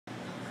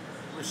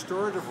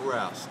restorative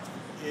rest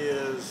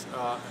is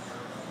a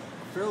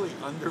fairly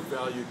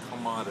undervalued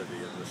commodity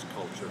in this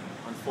culture,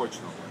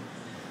 unfortunately.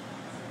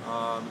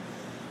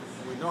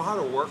 We know how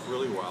to work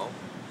really well.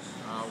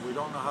 We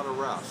don't know how to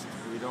rest.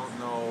 We don't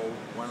know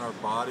when our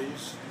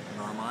bodies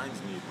and our minds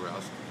need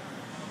rest.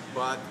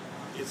 But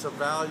it's a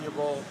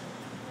valuable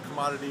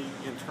commodity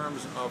in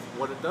terms of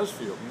what it does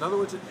for you. In other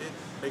words, it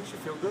makes you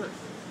feel good.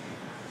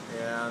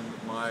 And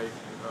my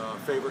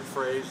favorite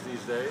phrase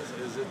these days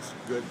is it's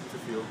good to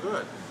feel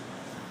good.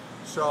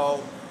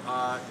 So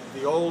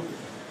the old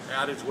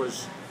adage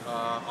was,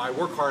 I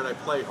work hard, I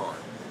play hard.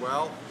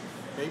 Well,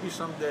 maybe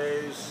some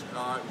days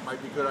it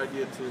might be a good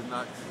idea to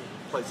not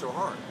play so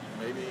hard.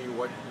 Maybe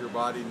what your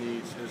body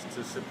needs is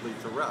to simply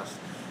rest,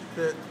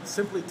 to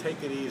simply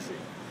take it easy.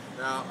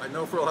 Now, I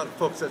know for a lot of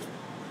folks that's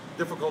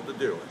difficult to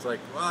do. It's like,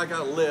 well, I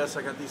got a list,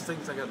 I got these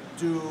things I got to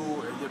do,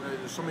 you know,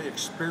 there's so many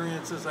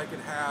experiences I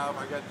could have,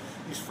 I got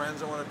these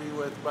friends I want to be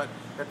with, but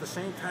at the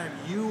same time,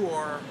 you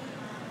are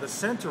the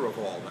center of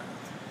all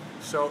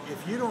that. So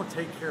if you don't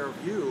take care of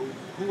you,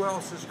 who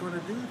else is going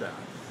to do that?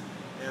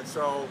 And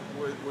so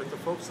with the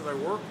folks that I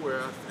work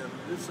with, and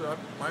this is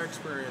my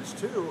experience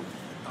too,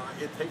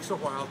 it takes a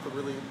while to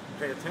really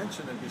pay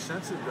attention and be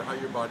sensitive to how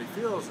your body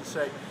feels and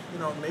say, you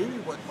know, maybe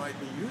what might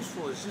be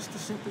useful is just to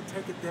simply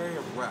take a day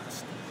of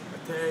rest,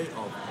 a day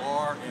of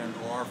R and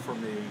R for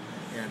me,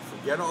 and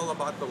forget all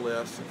about the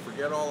list and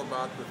forget all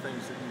about the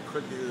things that you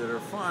could do that are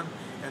fun,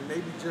 and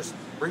maybe just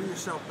bring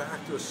yourself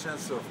back to a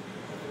sense of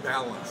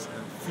balance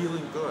and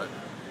feeling good.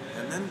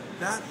 And then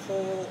that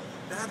whole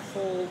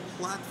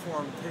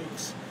platform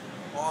takes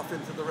off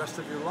into the rest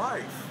of your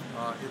life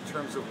in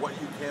terms of what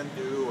you can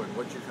do and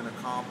what you can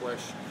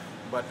accomplish,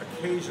 but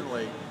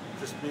occasionally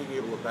just being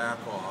able to back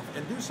off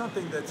and do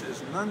something that's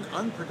as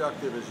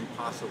unproductive as you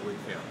possibly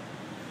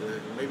can.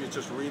 Maybe it's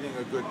just reading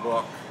a good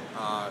book,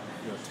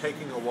 you know,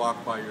 taking a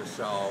walk by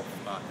yourself,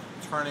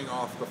 turning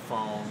off the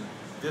phone,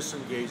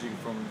 disengaging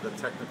from the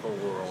technical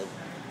world,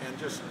 and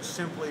just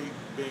simply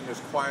being as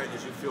quiet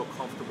as you feel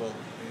comfortable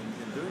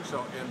in doing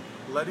so, and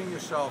letting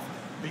yourself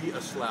be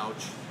a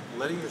slouch,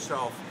 letting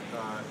yourself,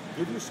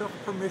 give yourself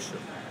permission.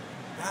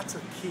 That's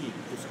a key.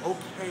 It's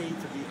okay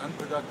to be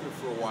unproductive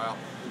for a while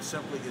and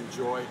simply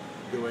enjoy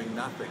doing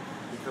nothing,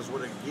 because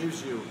what it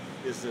gives you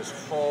is this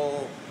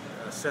whole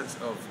sense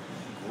of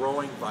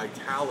growing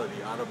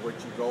vitality out of which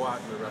you go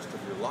out in the rest of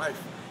your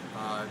life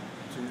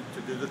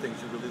to do the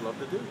things you really love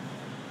to do.